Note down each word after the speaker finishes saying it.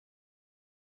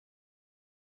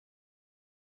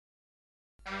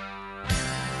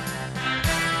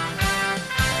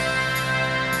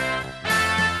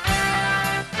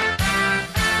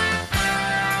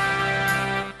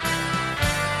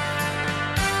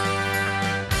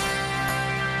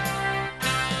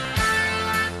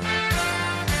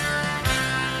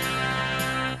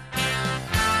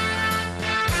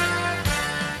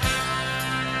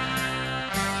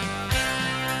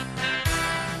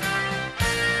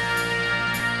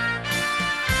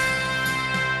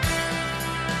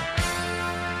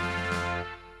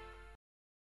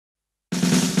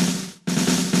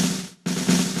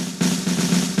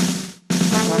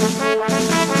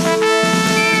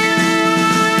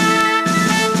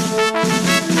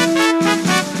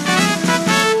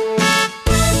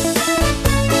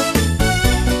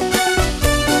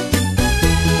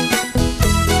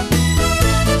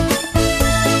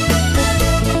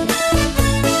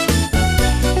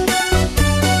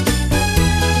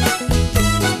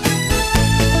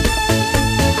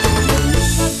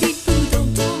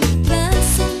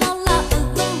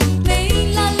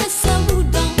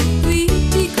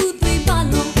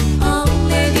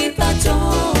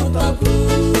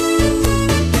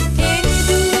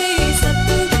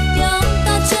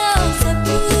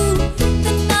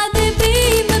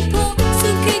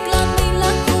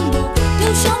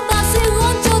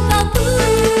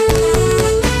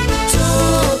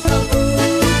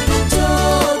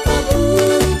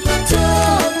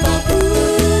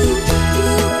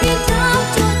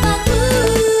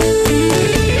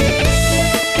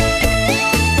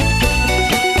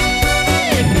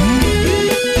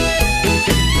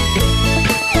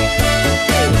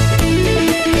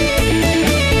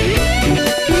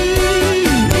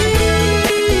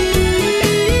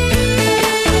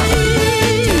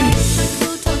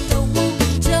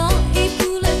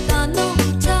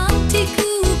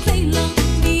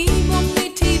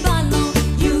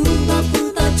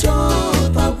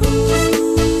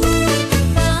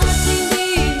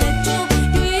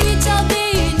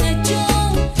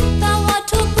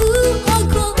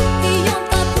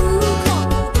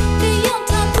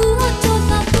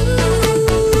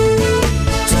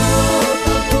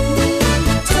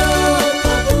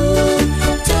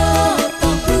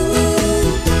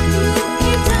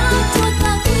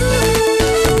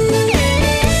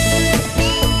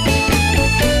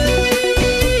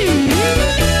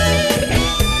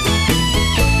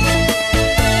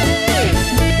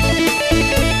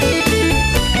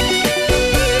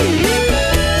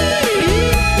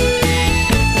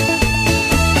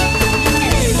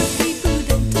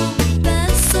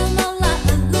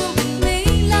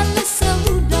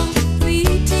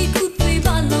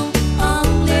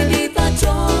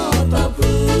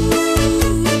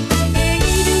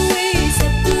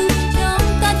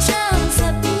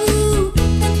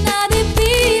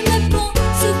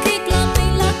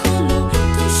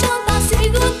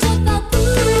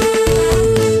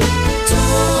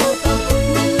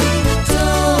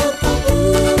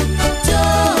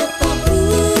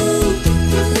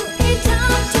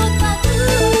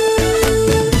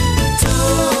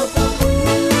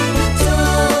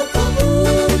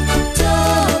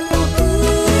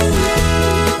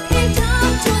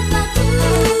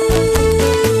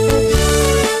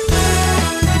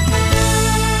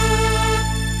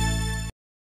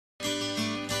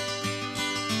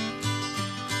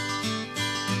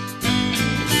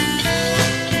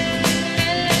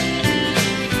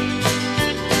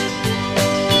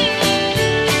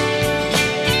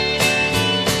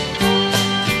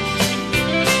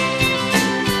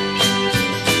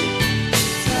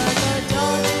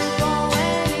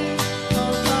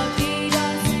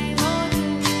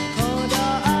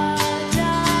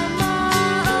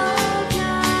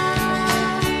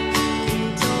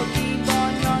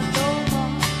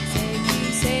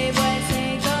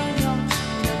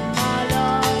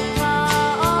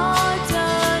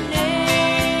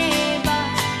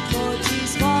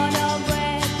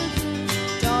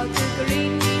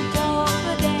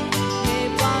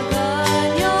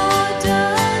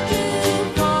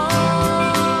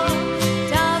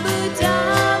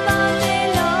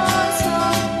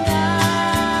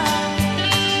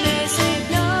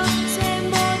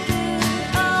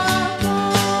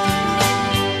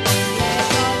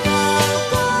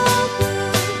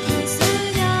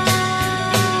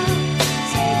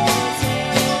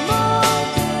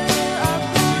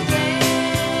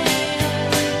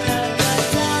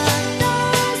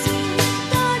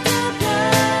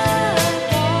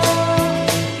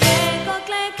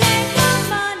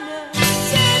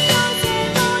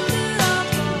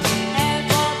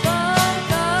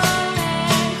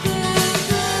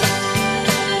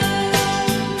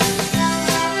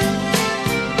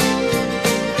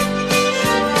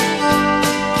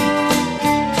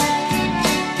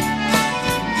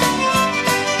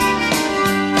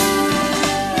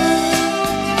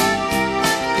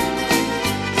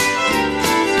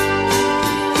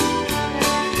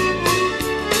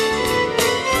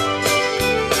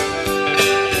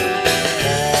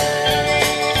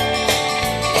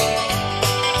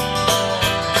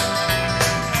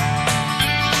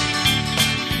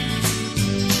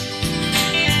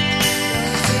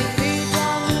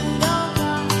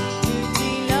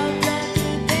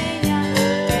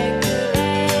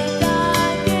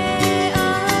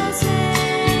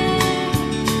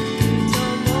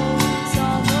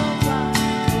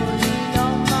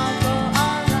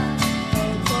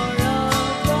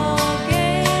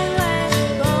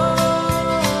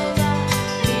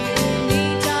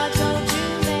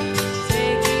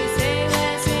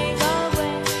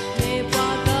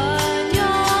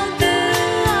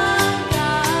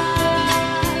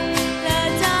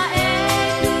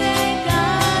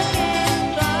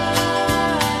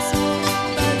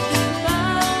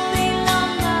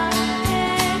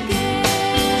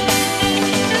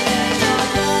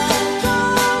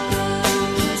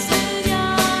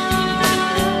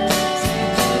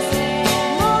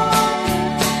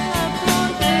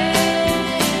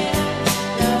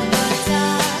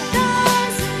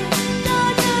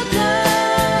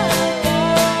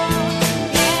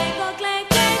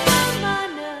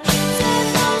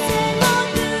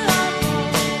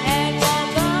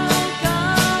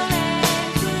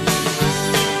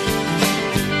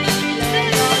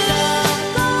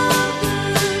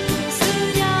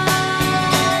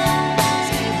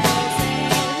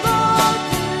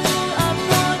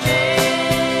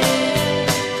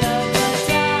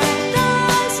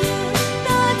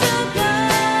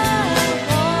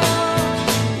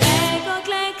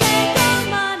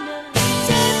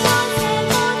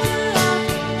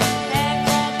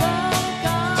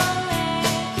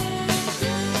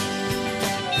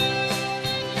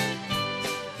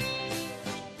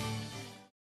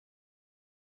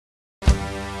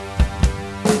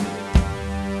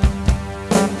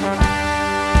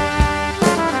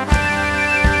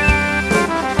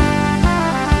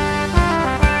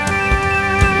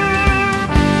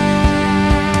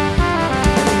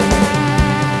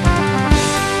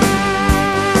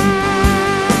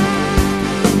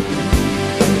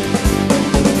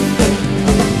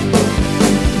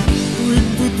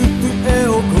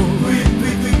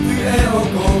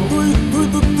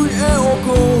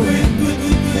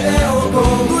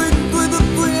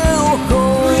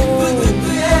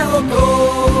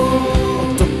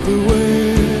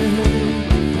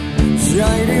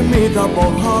ta bỏ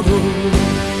haru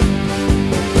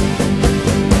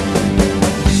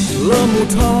lơ mù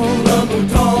thao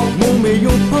mù mì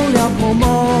yu bao lia phò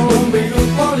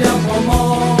mò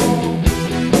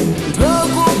thơ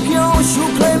cuộc nhau su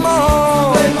clay mò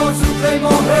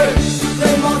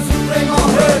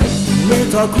mê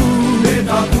ta cu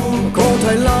con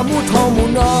thay la mù thao mù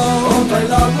na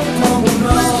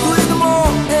tuổi ta mò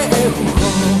hu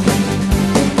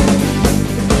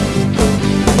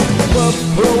bập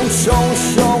rong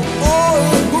song ôi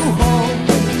hu ho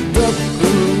đập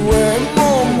quê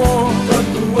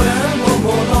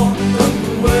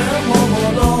mò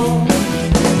lo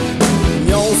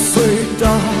nhau xây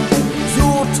ta du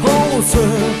thâu giờ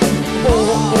ô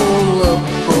lơ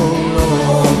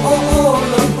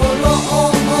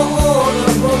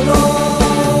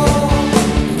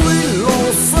tuy lo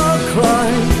xa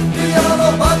khai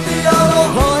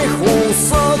hai hồ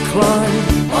xa khai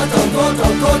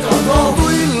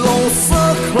tuy lo xa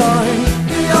khai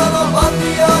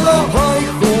hai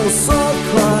hồ xa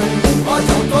khai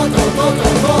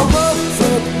bắp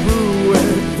rất bùi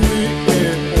tuy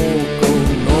ô cầu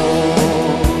nó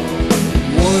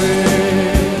quê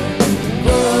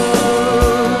vẫn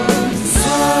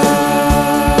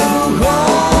sao gõ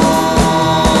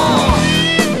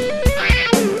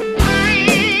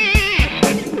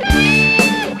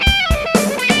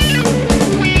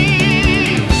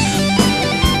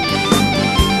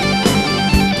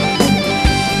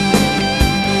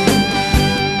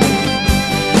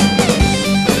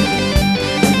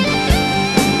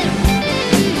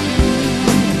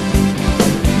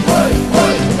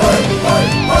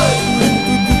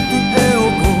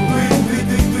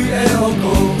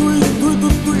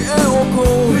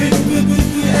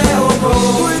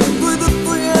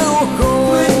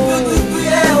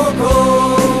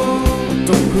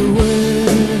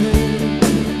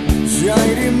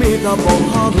ta bỏ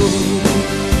haru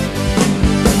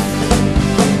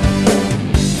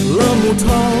lơ mù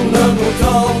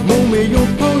thao mù mì yu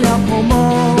bao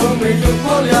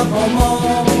lia phò mò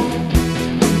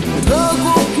thơ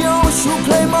cuộc nhau su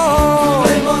clay mò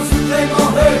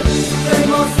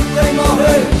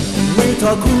mê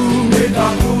ta cu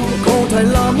con thay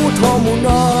la mù thao mù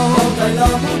na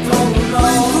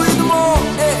tuổi ta mò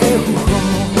hu ho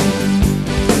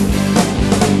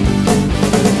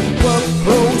bập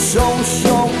rong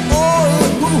song ôi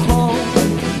hu ho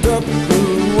đập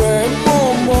quê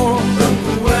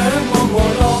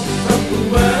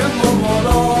mò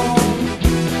lo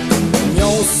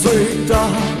nhau xây ta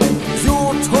du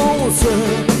thâu giờ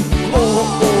ô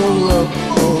lơ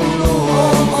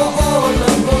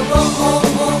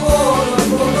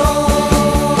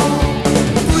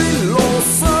tuy lo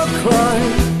xa khai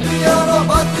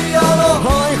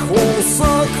hai hồ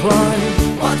xa khai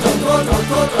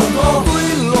tuy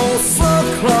lo xa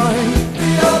khai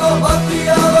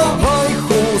hai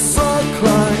hồ xa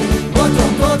khai bắp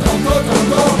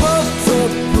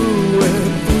rất bùi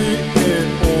tuy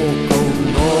ô cầu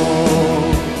nó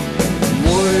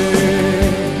quê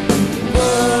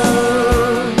vẫn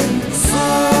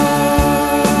sao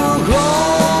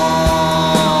gõ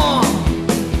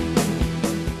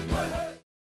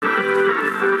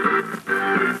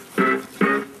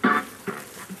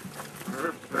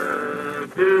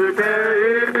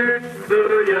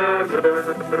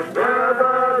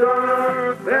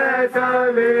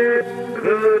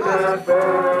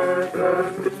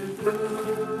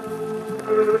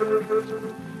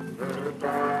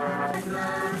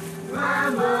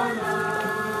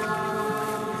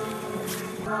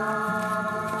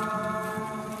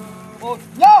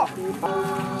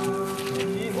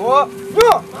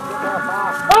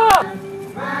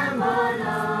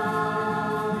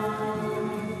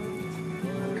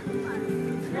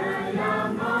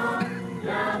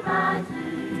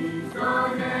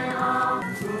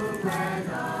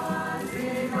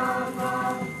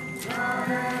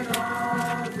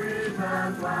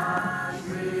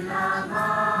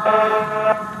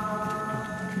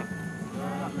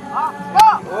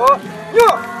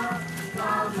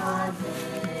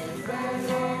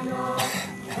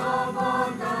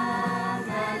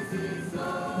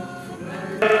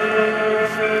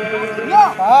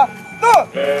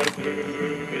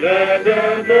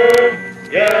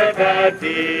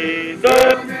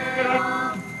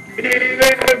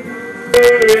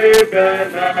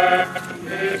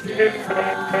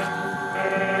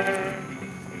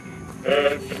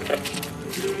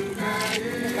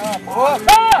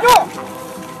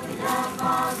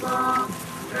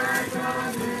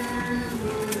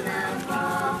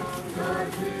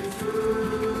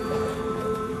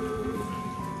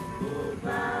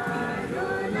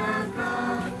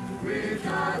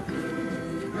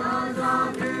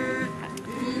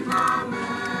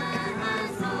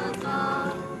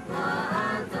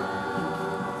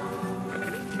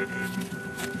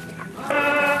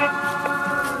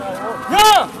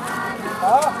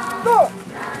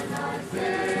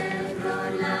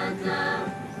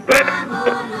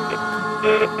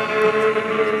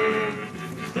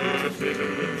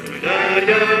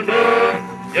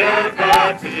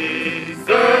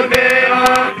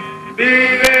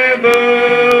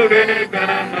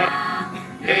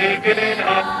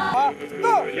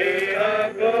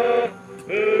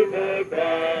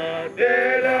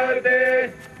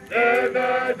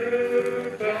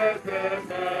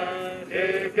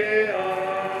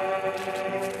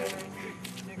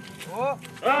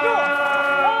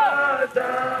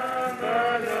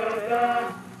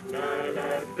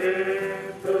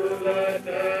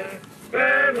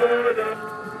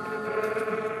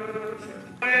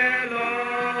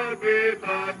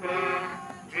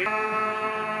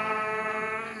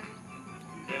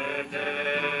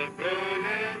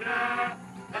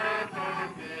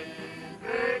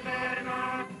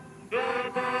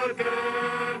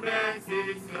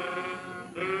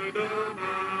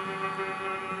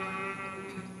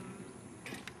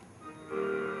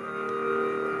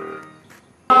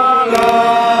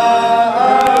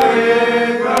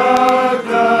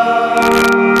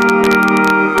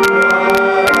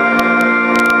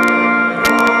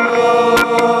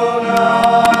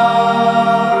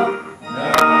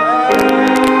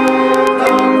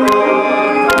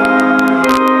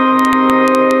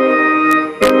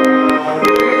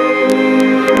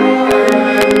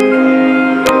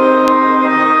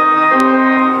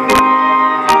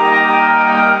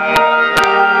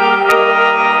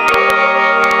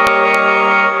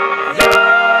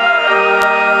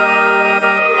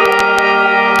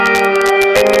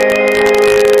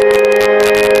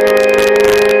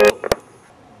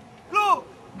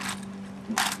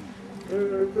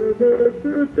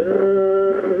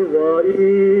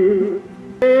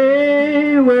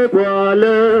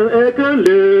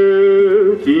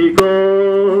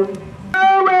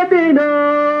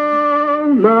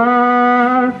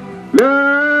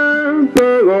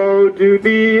To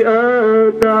be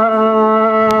a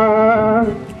star,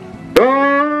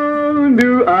 don't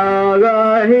do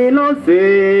I no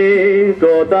say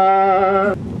to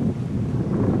that.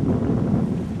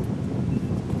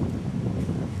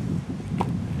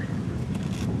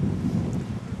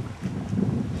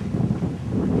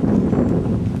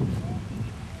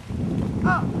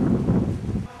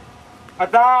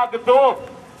 Ada gitu,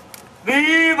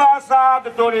 di masa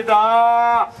gitu kita.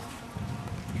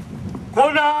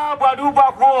 Kuna badu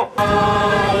baku.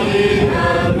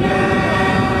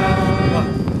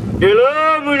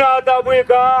 Ilmu nada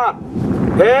buka.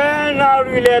 Hena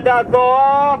rileda to.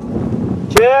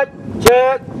 Cek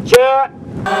cek cek.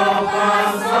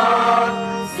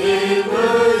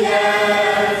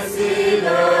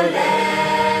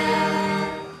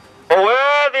 Owe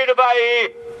di depan.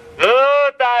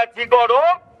 Leta cikoro.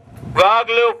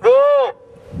 Baglu ko.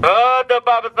 Ada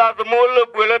babasa semula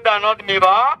boleh tanah di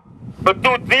bawah.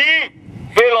 Betuti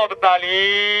hello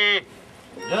betali.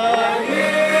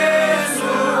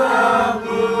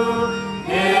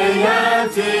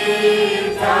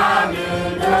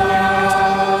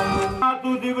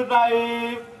 Tu di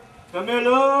betali.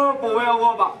 Kemelo kowe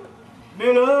apa?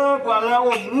 Melo kuala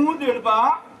omu di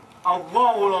depan.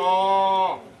 Allah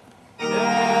Allah.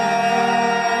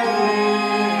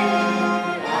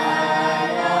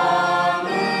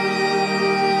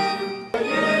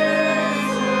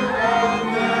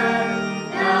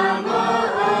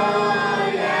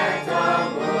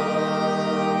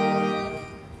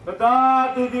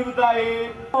 Tu di betali.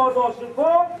 Odo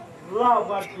siko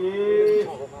lawati.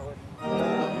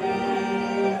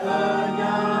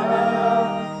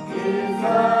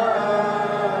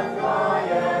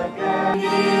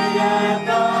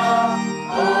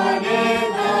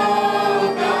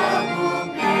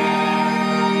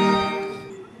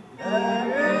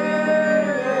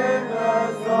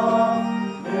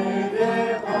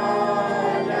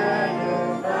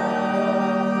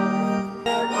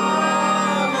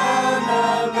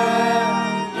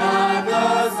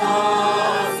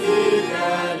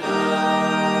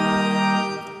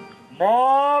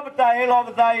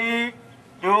 Betai,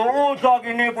 jauh jauh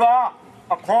ini buat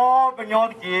aku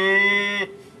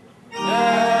penyakit.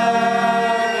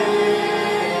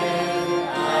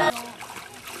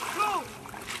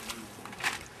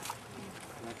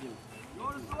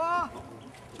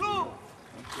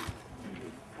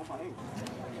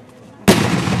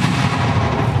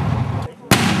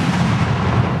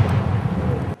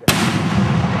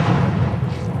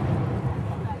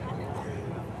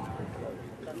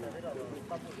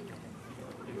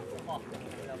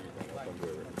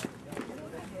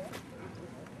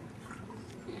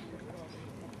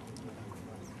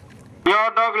 ยอ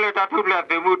ดอกเลยตาทุบเลยเ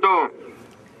ตมุโต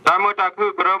ตามตาคือ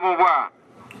กระมัวว่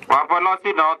าพอลอ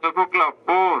สินอตะพุกลับ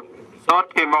ปูซอด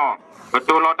เขมอประ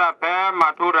ตูลอดาแพ้มา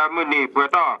ทุรามือนีเปิด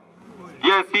ต่อเย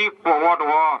ซีขวด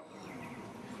วอ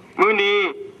มือนี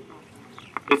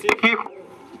สิขี้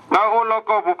แล้วโอโล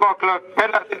ก็บุกกลับแพ้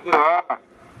ละสิเหรอ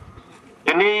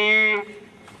ยันนี้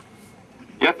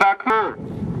ยาตาคือ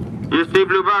ยสิบ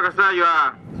ลูกบ้ากษายา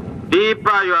ดี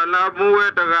ป้ายาลามูเว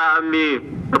ตกามี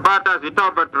กบฏสิทอ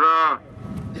ปัตร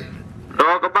โต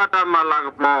กบฏมาลาก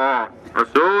ปอ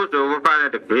สู้สู้กบฏ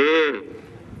เด็ก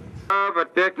บัด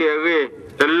เตเกวี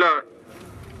ตลอด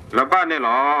ละบ้านนี่หร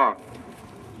อ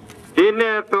ที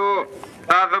นี้ตัว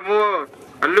ตาสมู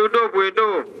ลูโดปุยโด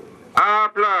อา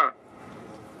พลา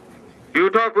ยู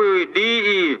ทอปุยดี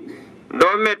โด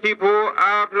เมติโพอ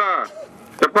าพลา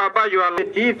จะพาไปอยู่อะไร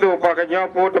ที่ตัวปากกันยาว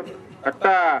โพดอัตต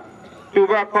าจู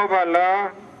บาพบาลา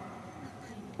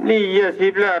นี่เยสิ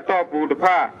บละต่อปูด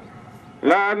ผ้า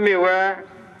ลาเมวะ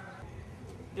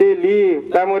เจลี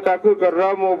ตามตาคือกระ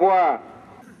โมบัว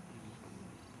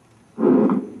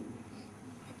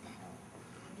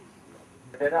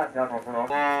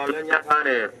เรื่องยาท่าเ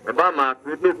นี่ยบ้ามา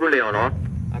คุดลูกคุเลี้ยงเนาะ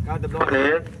อาการตบล้อเนี่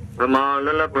ยประมาณเ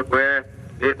ล่ๆเปื่อย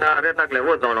ๆเดี๋ยวถ้าเรื่องตักเหลว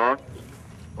ต่อเนาะ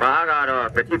ว่าการเนาะ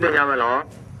ไปที่เป็นยังไงเนาะ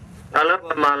ถ้าเริ่ม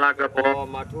มาลากระโป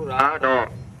มาทุราเนาะ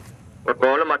กระโป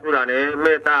แล้วมาทุราเนี่ยเม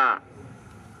ตตา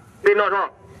ที่นอเนาะ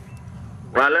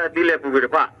ว่าแล้วดีเลยปุ๊บเดี๋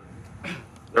ยวป่ะ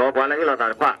เนาะว่าแล้วที่เราตา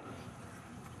ป่ะ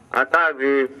อาตา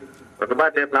วีกระบะ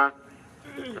เต็มละ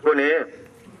คนนี้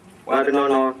ว่าจะนอน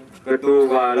เนาะกระตู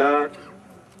ว่าแล้ว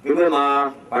ดูไม่มา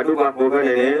ปาดูบาโกกันเ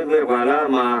นี่ยไม่ว่าละ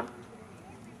มา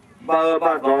บ้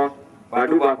าต่อปา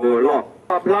ดูบาโกล้อ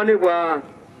พลานี่ว่า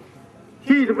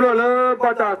ที่ทุกเรื่องแล้วป้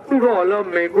าตาสู้รอแล้ว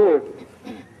ไม่กู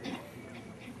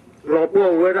รอพว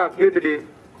กเวลาคิดดี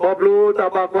ขอบรู้ตา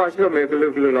บ้าก็เชื่อไม่กลึ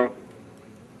กๆหรอก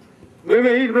ไ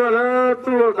ม่ที่ทุกเรื่องแล้ว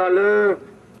สู้รอกันเลย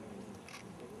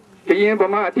ที่ยังประ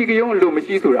มาณที่ก็ยังรู้ไม่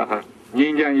ชี้สุดอะฮะยิ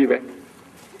งยังยี่ไป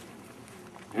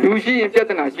รู้ชี้ยังเจ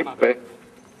ตนาชี้ไป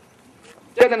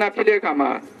เจตนาผิดเองค่ะมา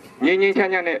ยิงชัน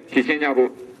เนี่ยที่เช่นอย่าง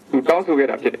กูต้องสู้กั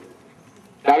นผิด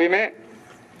แต่วิเม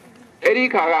เอริ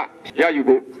คากะยาอยู่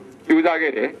บุยูซาเก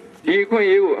เดดีคนเ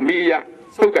ยอะมียา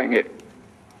สู้กันเก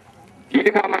ดี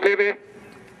ที่ข้ามาเลยไป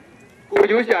กู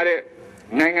ยูชาเด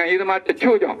งานยี่มาจะ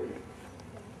ช่วยจัง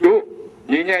ดู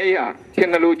ยิงยังยี่อ่ะเช่น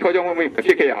นั้นรู้ช่วยจังไม่ผิ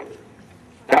ดแค่ยา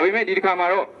แต่วิเมดีที่ข้ามา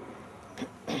โร่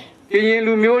ที่ยิง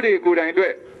รู้မျိုးတွေกูได้ด้ว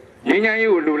ยยิงยังยี่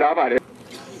รู้ลาบาเด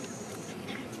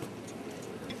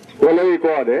ဝလေး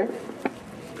ကွာတယ်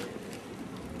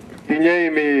ဒီညိ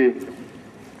မီ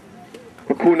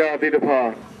ခုနာတိတဖာ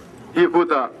ဒီဘုဒ္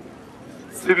ဓ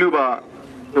စီလူပါ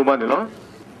ဒုမနေနော်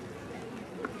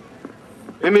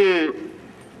အမီ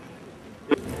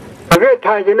အဲ့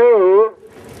ထိုင်ကျွန်တော်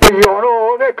ရော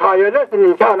တော့တဲ့ခါရတဲ့စနေ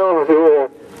ချတော့ဆို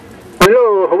ဘ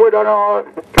လို့ဟိုတော့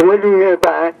သမီးကြီးရဲ့ပ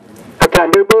န်အခါ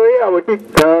တွေပေါ်ရအောင်ကြည့်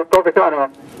တော့ကစားတော့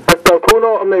တော့ခု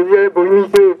တော့အမေရဲ့ဘုန်း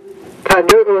ကြီး看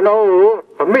这个呢，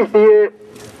没些，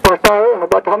把啥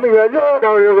把他们也热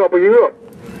到这个不热，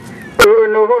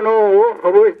然后呢，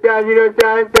我不加几个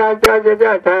加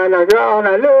那个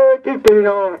那热几斤呢，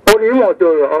我里面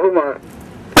做了好嘛，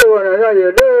这个呢也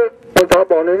热，我淘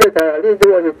宝那个菜，你这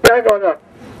个就加个呢，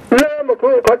那么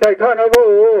可他才看那个，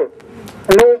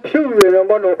弄皮子那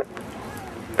么弄，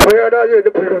回来他也就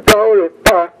不知道了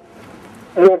啊，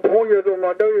我朋友都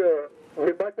嘛都有，我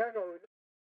把加个。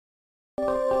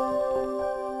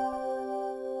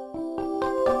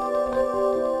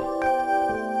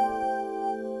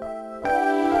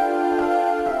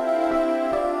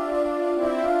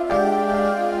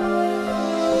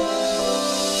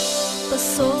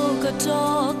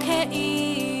Dog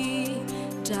hey,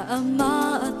 da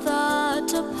amata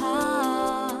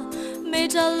tapa,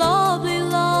 made a lovely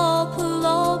love,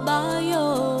 pull by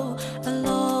you, a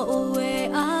low away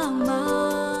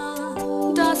ama.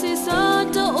 Does it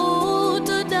sound to old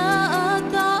da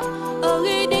a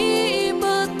lady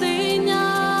but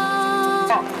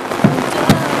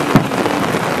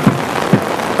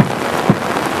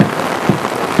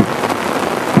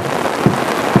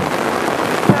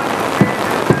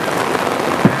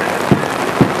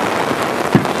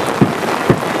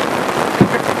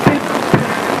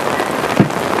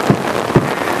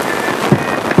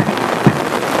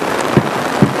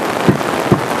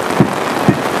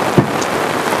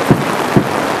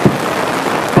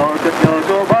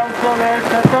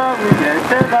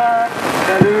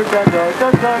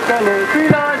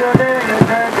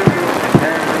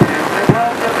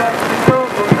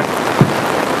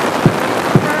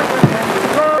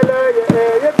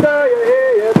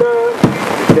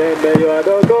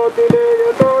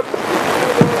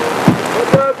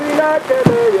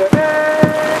Yeah.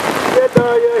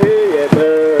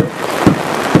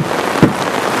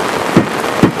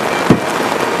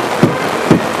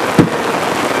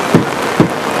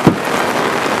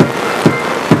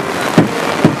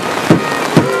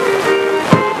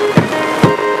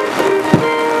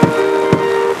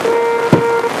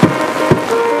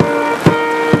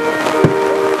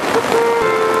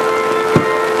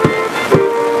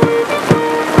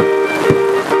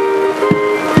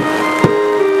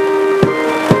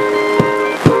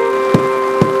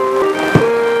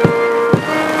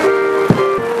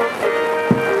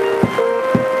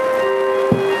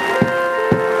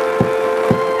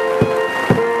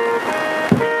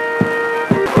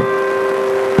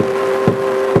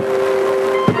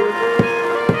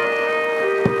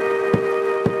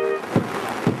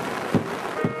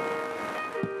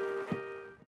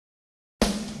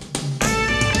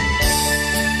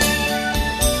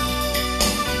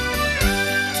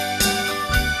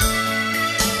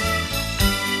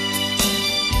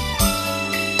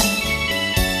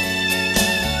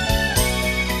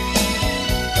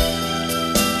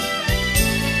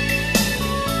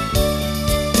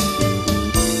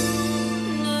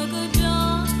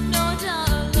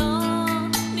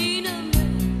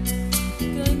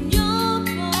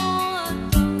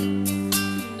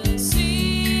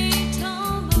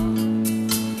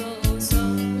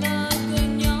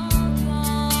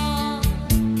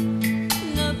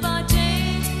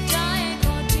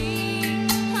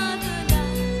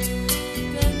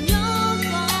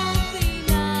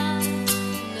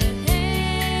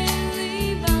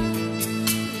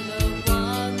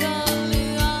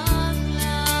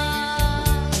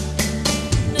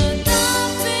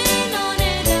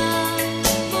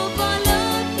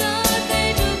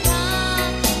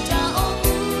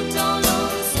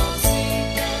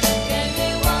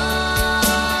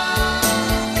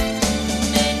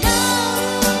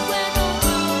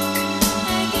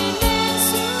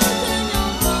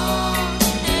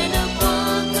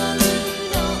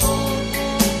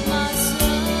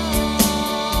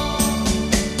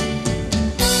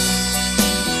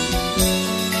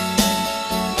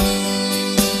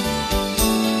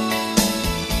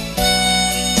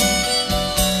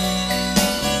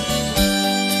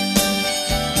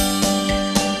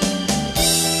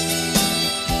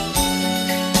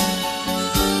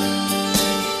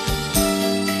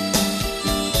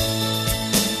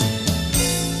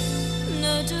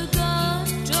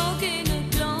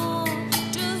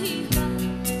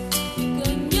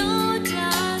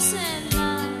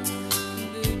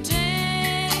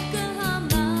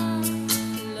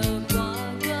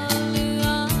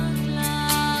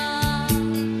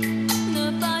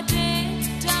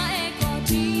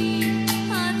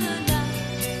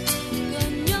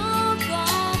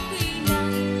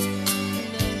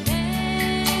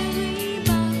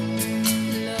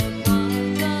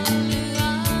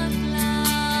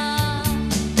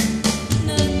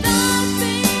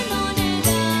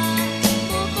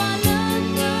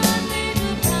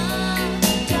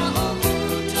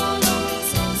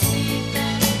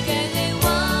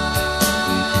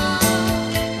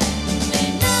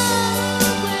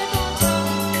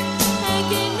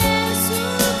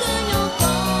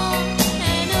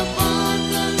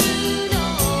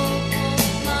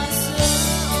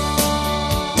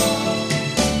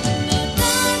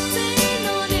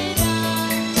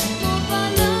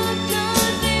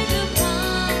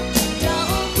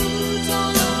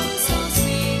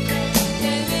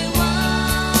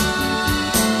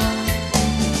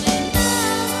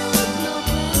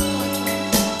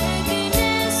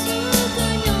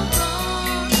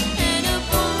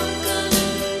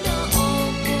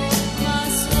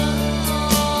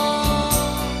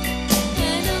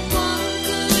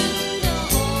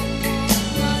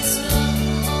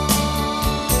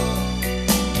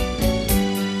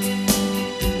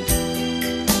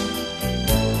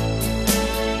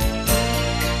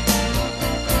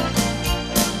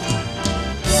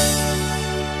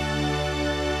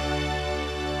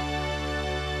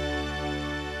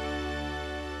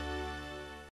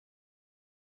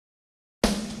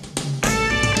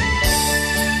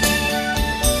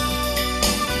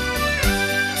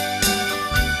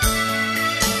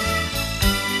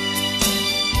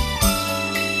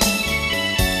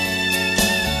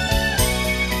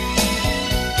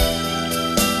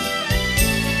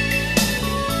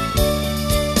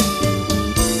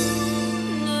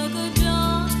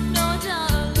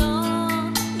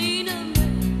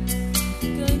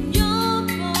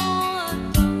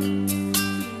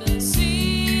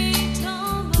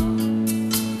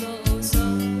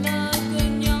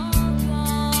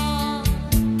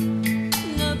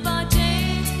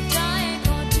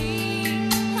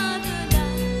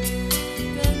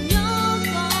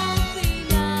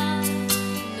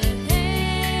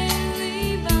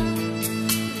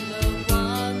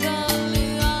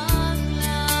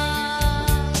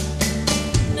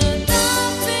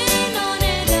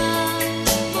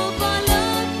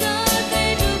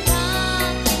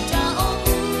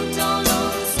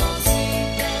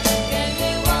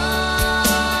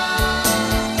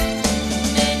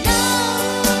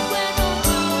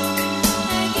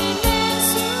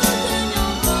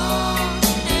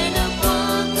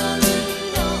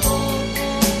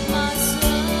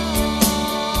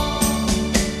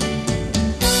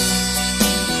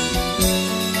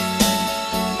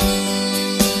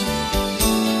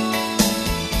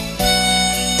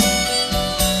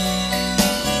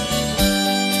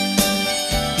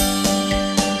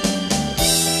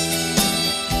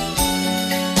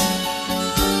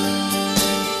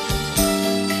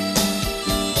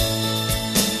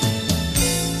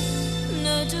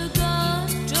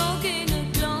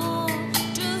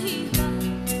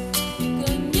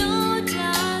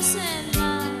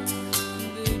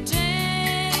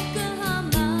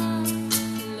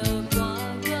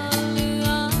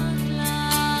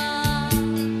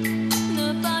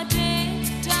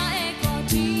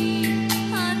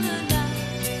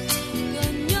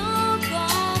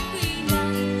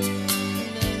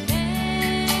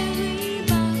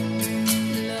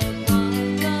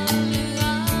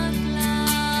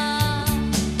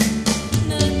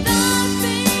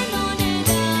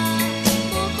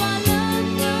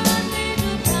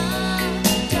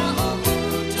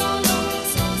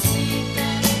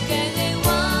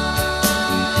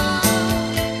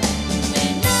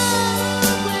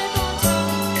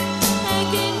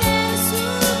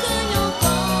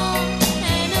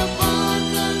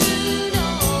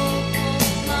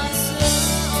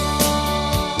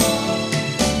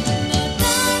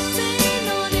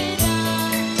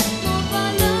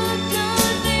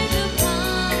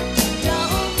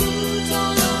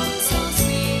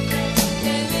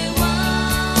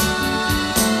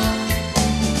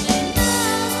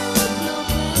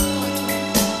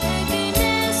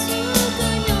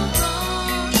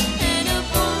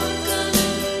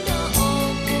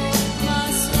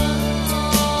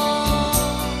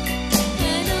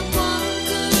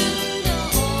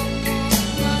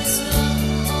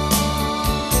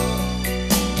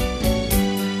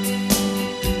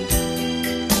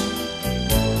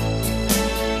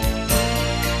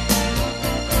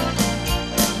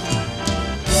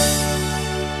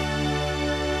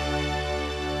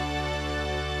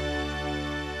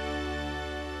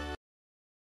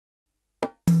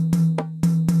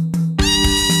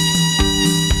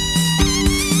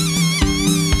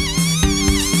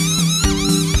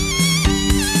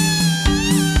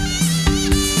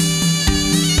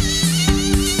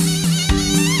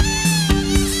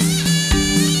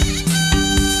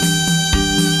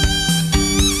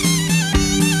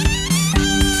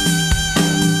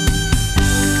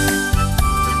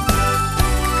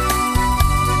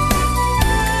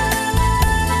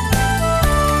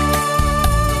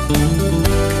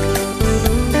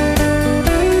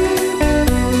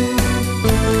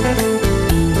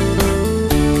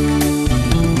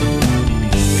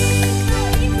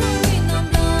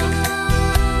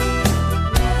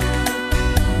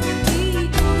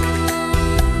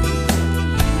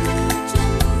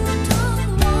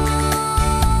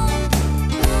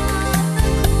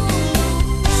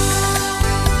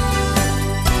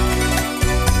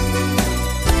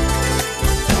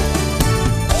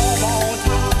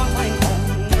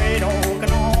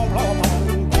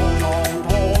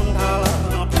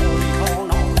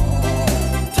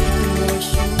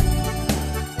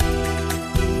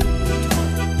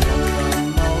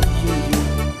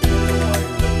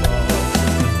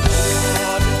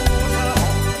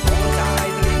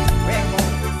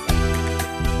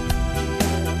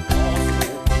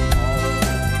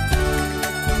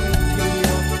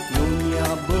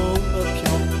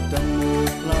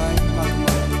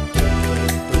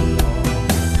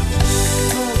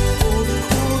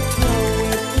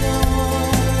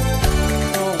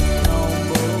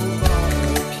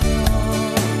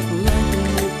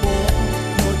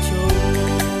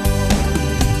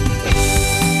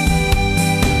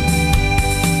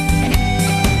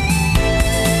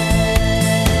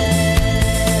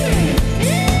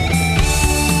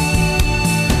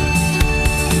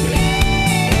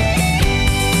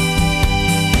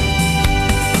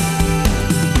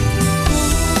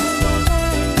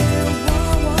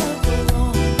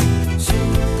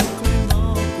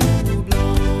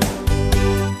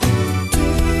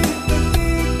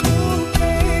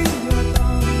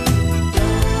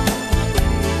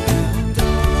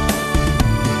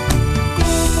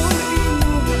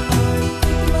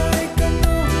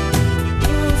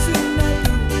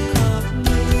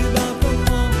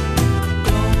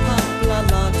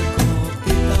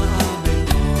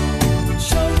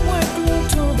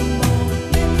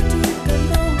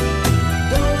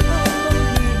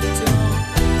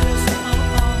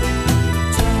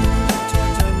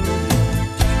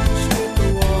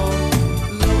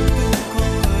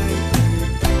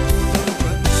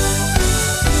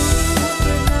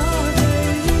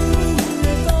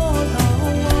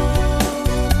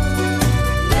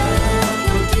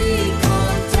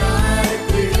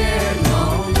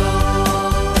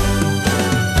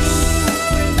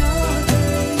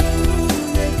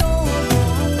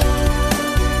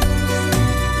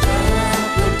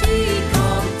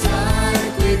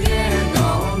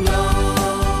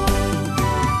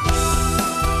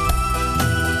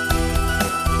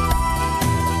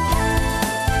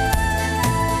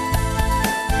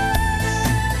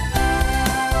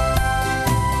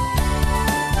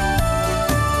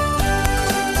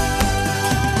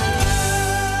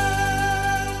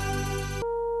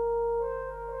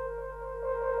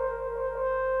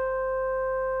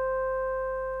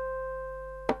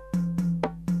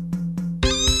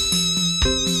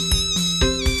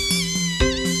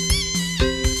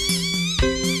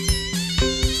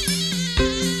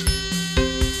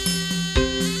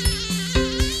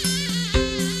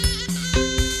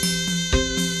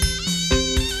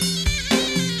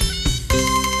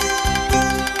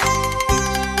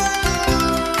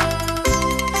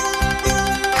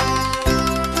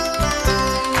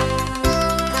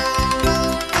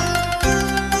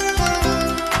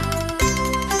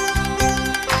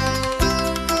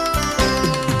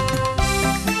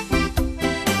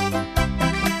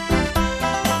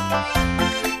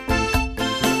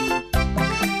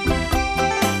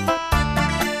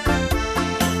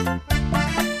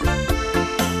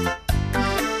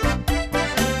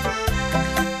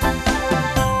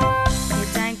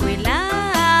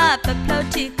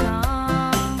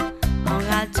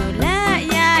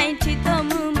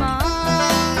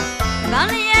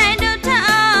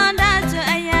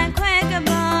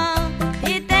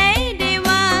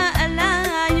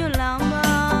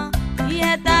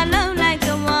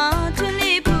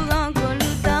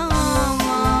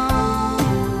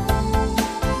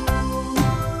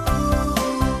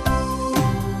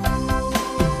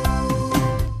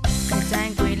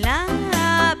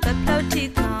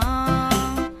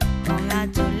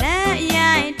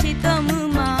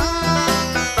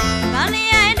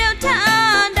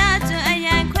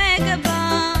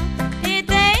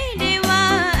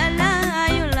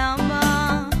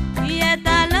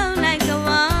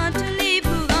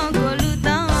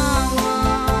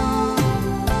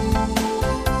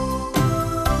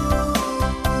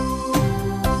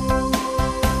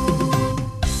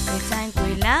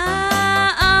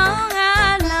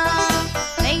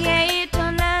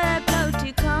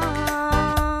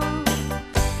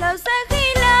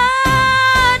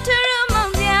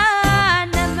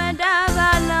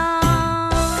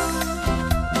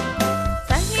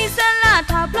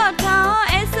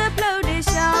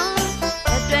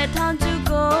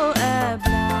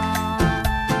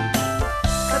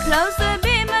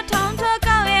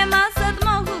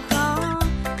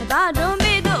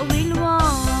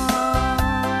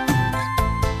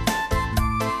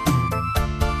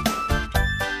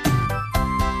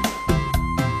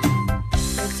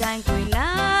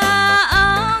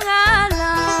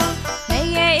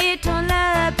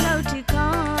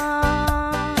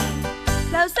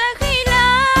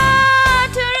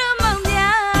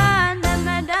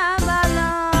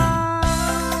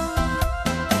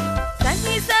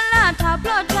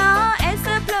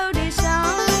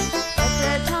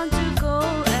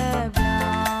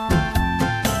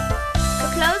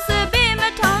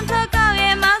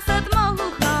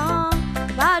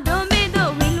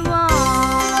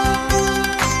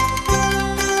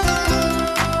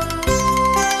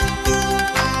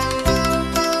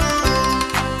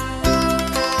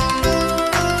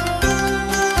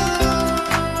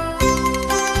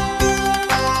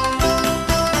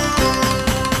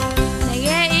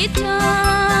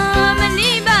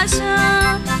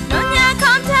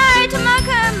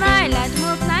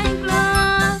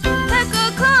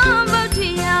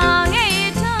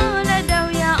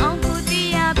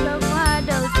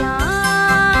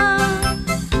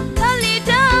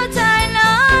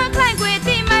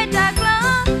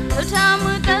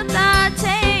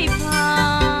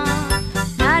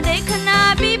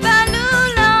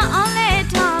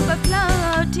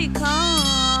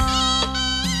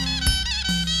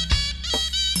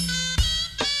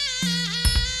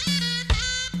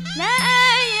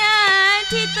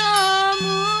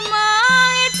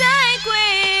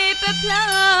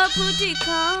 ti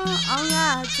kha ong a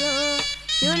zo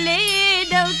yo le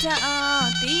dau tha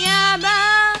ti ya ba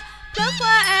phok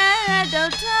kwa a dau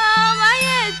tha ma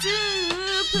ye tu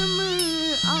phu mu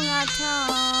ong a tha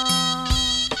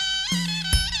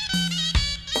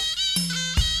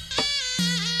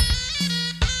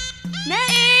na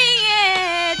ye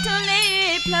to le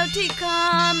phok ti kha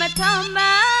ma thom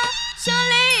ba so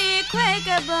le khwe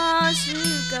ka ba su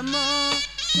ka mo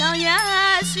Long ya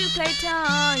su khai ta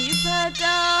yu pha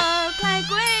ta khai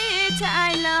quê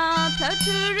chai la phao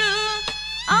thu ru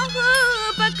ong hu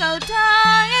pa cầu tha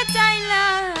ya chai la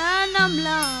nam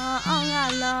la ong a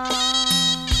la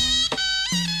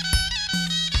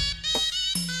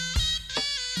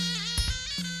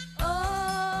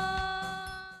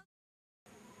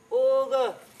ô cơ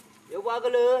yêu qua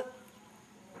cái lừa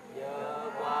giờ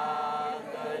qua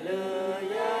cái lừa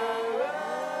ya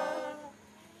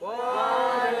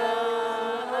qua lừa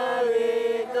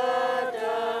đi cơ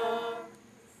cha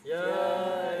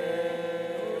giờ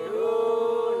để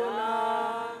đu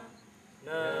na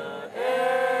na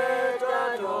e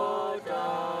cha cho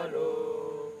cha lu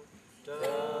cha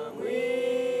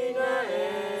mi na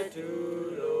e tu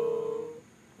lu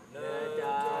na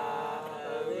cha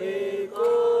vi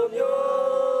cô nhớ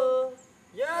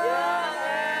ya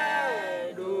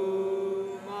e đu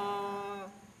ma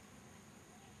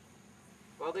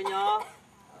có cái nhỏ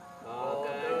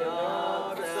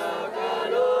sa ca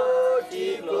lô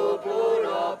chi lô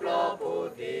plo pô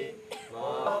ti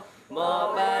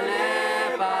mò ba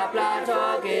lê ba pla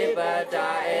cho ki ba cha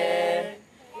e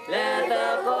lê ta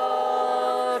cô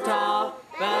thọ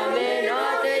ba mi nó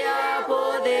te ya pô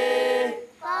ti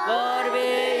por ve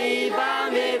i ba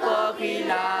mi ko ki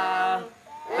la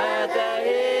ba ka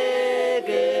he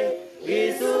ke vi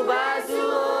su ba su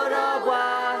ro qua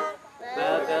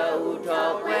ba ka u thọ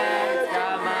que cha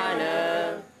ma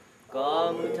nơ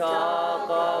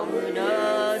có mu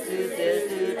nơ sư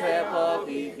thuê phò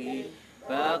kỳ kỳ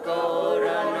ba cô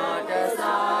ra nó ta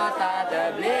sa ta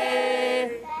ta ble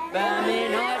ba mi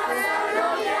nó ta sa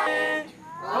nó ble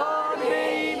có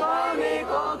mi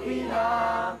có kỳ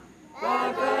la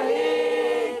ba ka he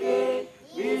ke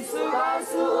vi su ba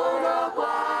su ro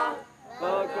qua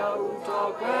ba ka u thọ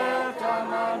que cha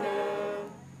ma nơ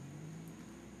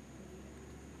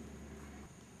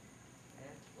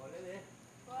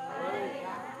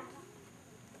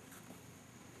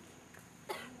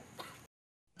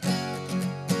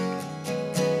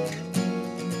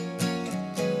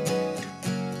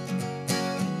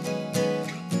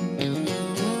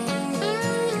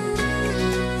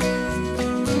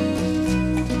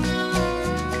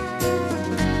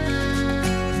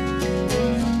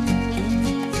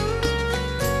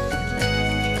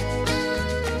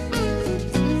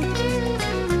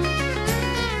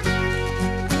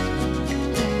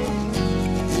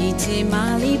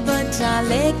Mali baca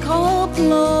le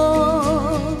koplo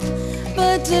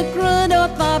baca krodo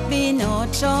tapi no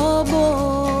cobo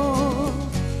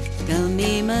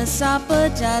kami masa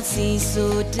baca si su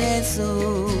tesu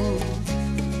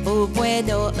o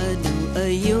puedo adu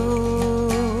ayu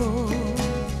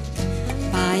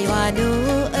payo adu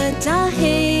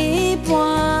atahe pwa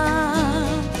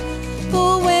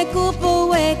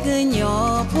puwe ku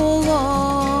nyo puwo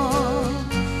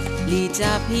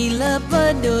Lita pila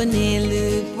pado ne lu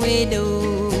puedo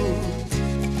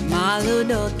malu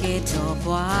do que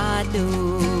topuado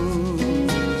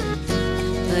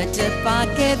Petepa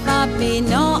que tapi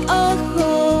no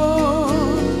ojo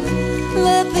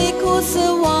Lebih ku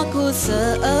sewaku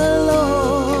seelo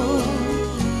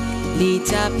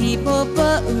Lita pipo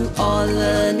peu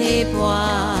ole ne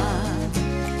pua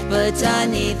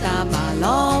Bejani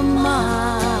tabaloma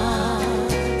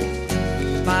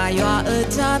Bayo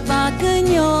ta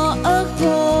kenyo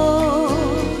aku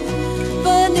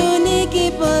Peduni ki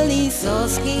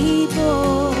polisos kipo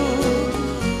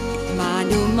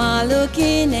Madu malu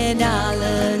kine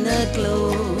dale neklo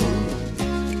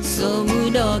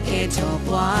Somudo ke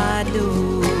chopwadu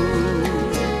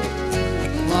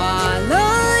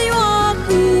Walai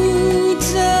waku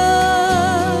te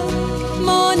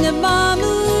Mone bamu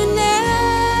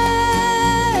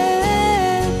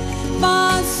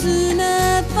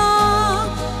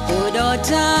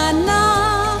Jana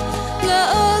glo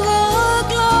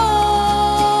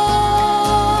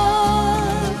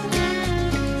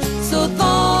so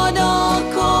todo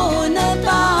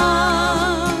konata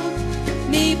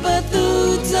mi patu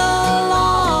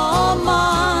jalama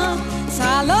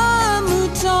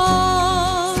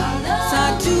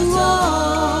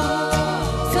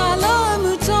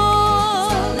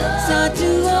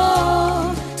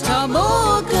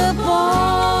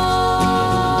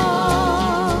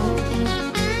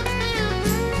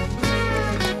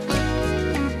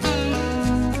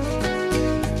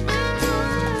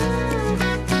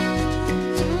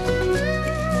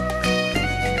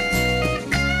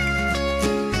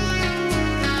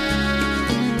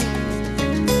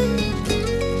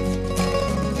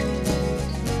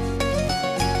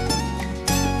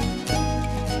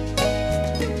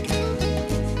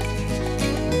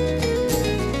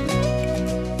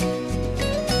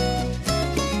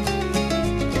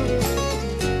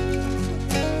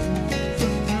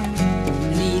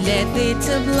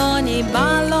Little blonde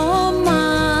baloma,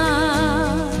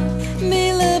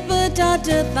 mille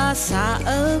patate tasa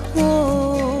ako,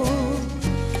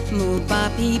 mu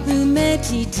papi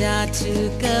bumeti jatu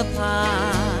kapa,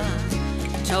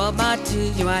 coba tu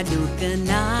juadu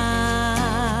kena,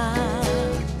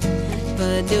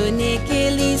 peduni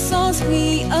kili soswi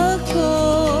ako,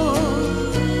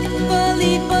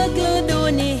 beli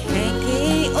pekeluduni heke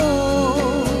o.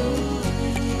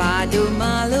 Padu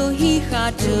malu hi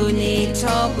khatu ni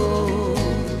tobo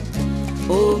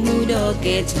o mudo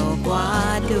ke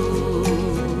chokwado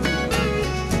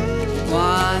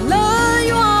wala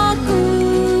ywa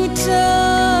kuta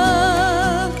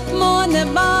mon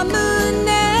ba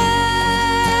mune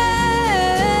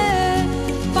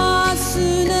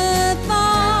pasune ta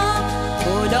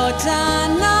odo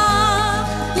tana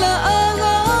la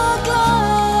agla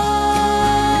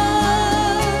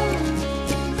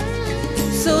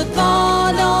so ta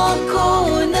do ko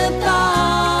na ta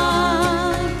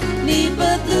ni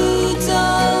patu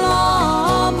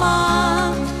chalama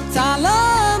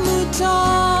salamu cha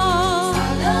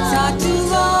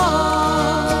satuwa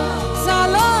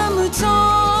salamu cha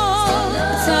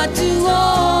satuwa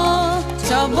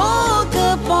chabo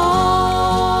kapa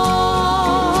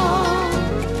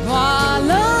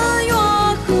wala ywa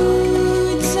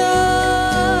kuta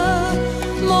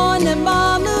mon ba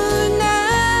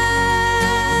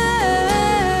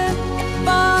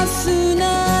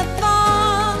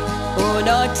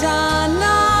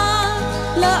Dana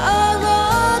la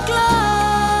agla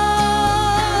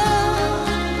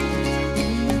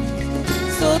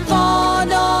so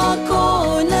tada ko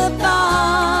na ta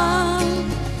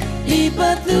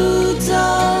lipatu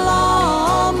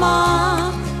lama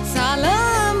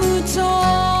salamu cho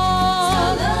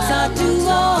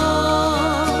satuwa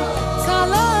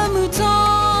salamu cho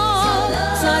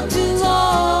satuwa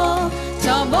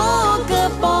chabo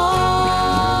kapa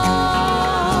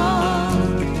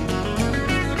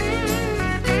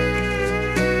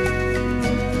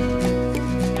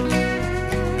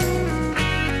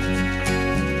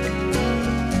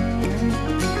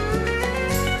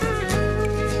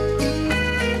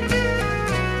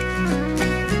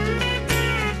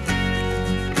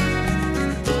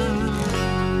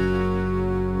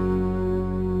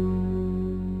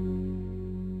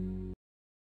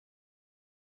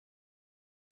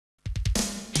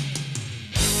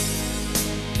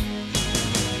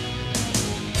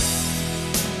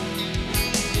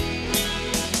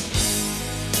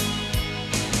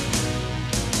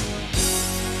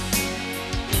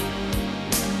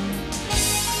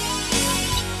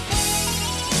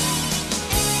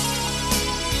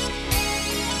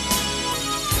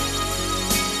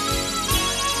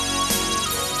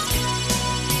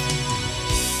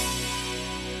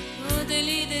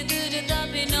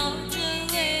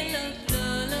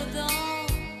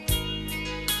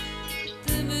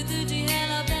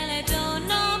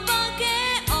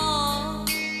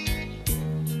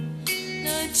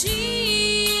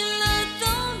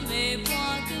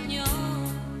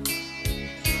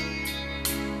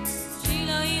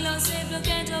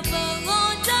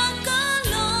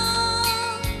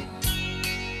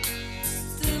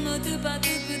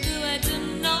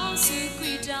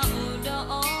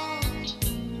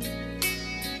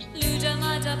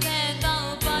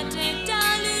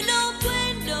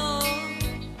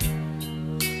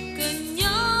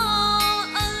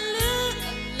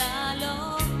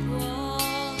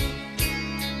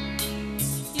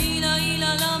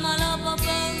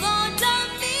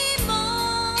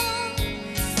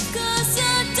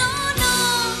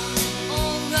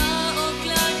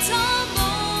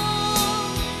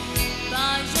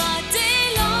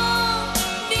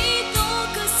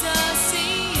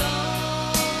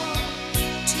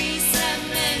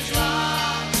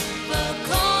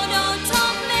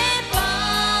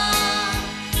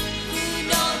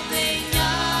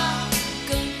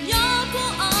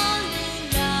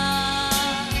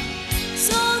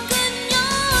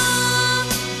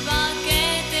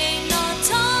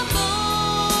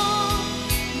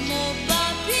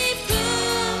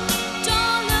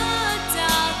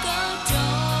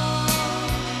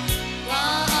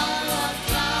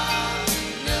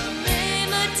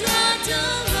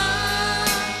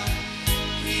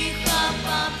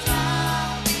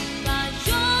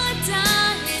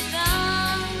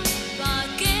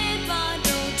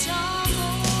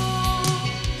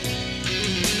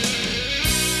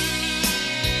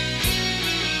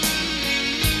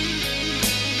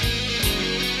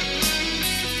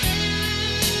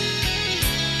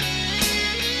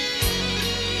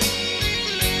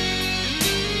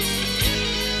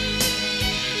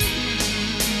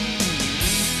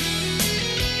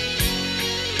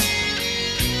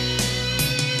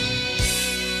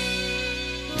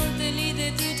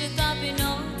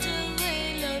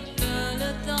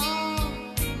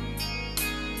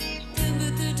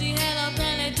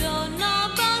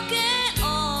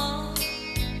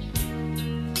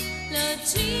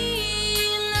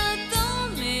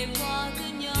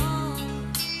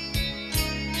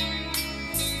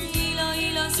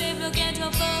se bloquea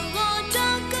cho fango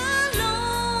cho cứ lo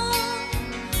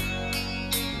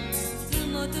tu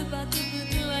mo tu ba tu bu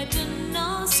tu ai chân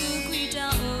nó su quy cha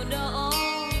ô đó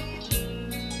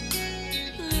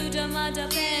lu da ma da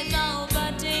pe tao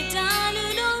ba te ta lu